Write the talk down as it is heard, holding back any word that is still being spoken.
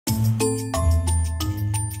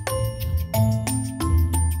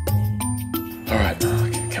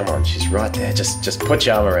right there. Just put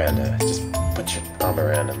your arm around her. Just put your arm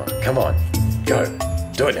around her, Mum. Come on, go.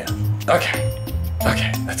 Do it now. Okay,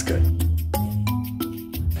 that's good.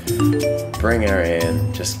 Bring her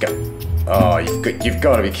in. Just go. Oh, you've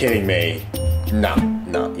got to be kidding me. No.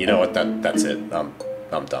 You know what? That's it. I'm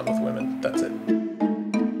done with women. That's it.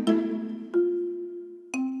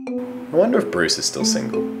 I wonder if Bruce is still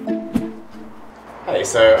single. Hey,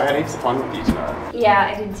 so I had heaps of fun with you tonight.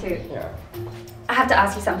 Yeah, I did too. Yeah. I have to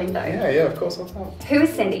ask you something though. Yeah, of course. What's up? Who is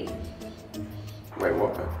Cindy? Wait,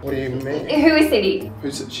 what? What do you mean? Who is Cindy?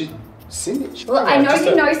 Who's it? Cindy? Well, I know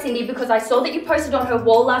you know Cindy because I saw that you posted on her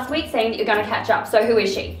wall last week saying that you're going to catch up. So who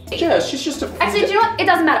is she? Jess, she's just a... Actually, do you know what? It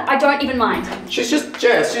doesn't matter. I don't even mind. She's just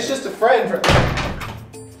Jess. She's just a friend.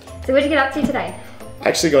 So what did you get up to today? I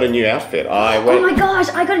actually got a new outfit. Oh my gosh,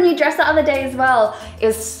 I got a new dress the other day as well. It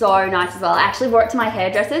was so nice as well. I actually wore it to my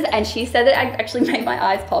hairdresser's and she said that I actually made my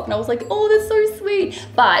eyes pop and I was like, oh, that's so sweet.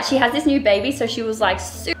 But she has this new baby, so she was like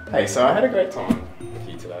super... Hey, so I had a great time with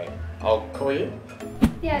you today. I'll call you.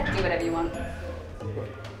 Yeah, do whatever you want.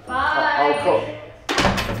 Bye. I'll call.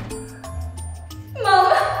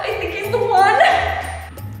 Mum, I think he's the one.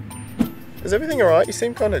 Is everything alright? You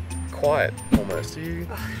seem kind of quiet almost.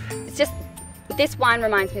 It's just... This wine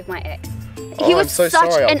reminds me of my ex. Oh, He was I'm so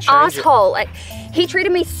such sorry. an asshole. Like, he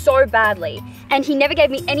treated me so badly and he never gave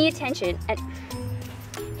me any attention and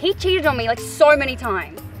he cheated on me like so many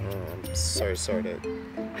times. Oh, I'm so sorry to...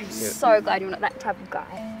 I'm so glad you're not that type of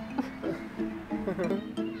guy. So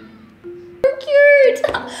cute.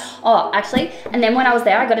 Oh, actually, and then when I was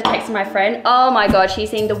there, I got a text from my friend. Oh my God, she's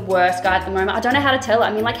seeing the worst guy at the moment. I don't know how to tell her.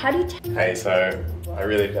 I mean, like, how do you tell? Hey, so I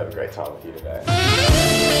really did have a great time with you today.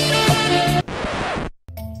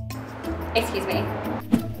 Excuse me.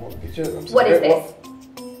 What is this?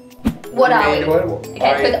 What are we?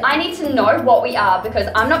 Okay, because I I need to know what we are because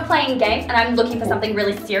I'm not playing games and I'm looking for something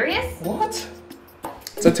really serious. What?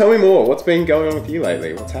 So tell me more. What's been going on with you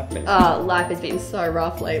lately? What's happening? Oh, life has been so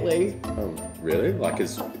rough lately. Oh, really? Like,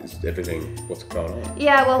 is everything... What's going on?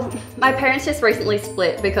 Yeah, well, my parents just recently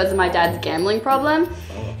split because of my dad's gambling problem.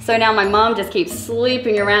 So now my mom just keeps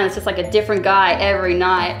sleeping around. It's just like a different guy every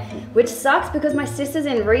night, which sucks because my sister's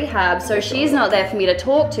in rehab, so she's not there for me to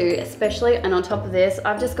talk to, especially, and on top of this,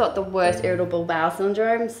 I've just got the worst irritable bowel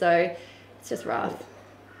syndrome, so it's just rough.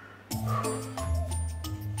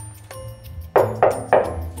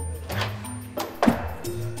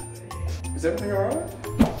 Is everything alright?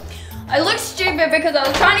 I look stupid because I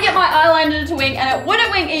was trying to get my eyeliner to wing and it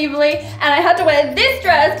wouldn't wing evenly and I had to wear this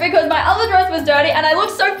dress because my other dress was dirty and I look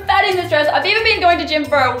so fat in this dress. I've even been going to gym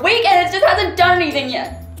for a week and it just hasn't done anything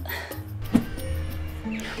yet.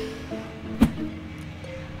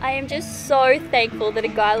 I am just so thankful that a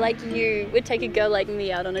guy like you would take a girl like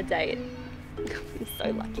me out on a date. I'm so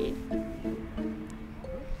lucky.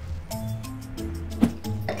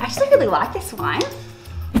 I actually really like this wine.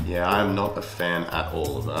 Yeah, I'm not a fan at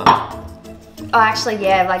all of that. Oh, actually,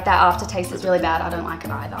 yeah, like that aftertaste is really bad. I don't like it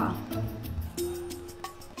either.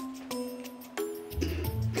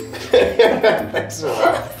 Thanks for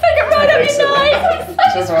that. Take it right up your nose.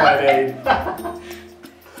 Just what I need.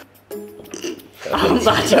 I'm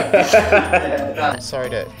glad I'm sorry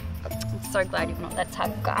to... I'm so glad you're not that type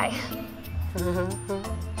of guy.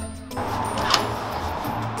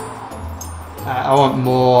 I want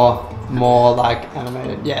more like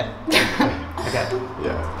animated. Yeah. Okay.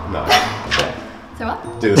 Yeah, no. Yeah. So what?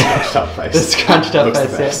 Do the scrunched up face. The scrunched up Looks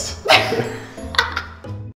face, the best.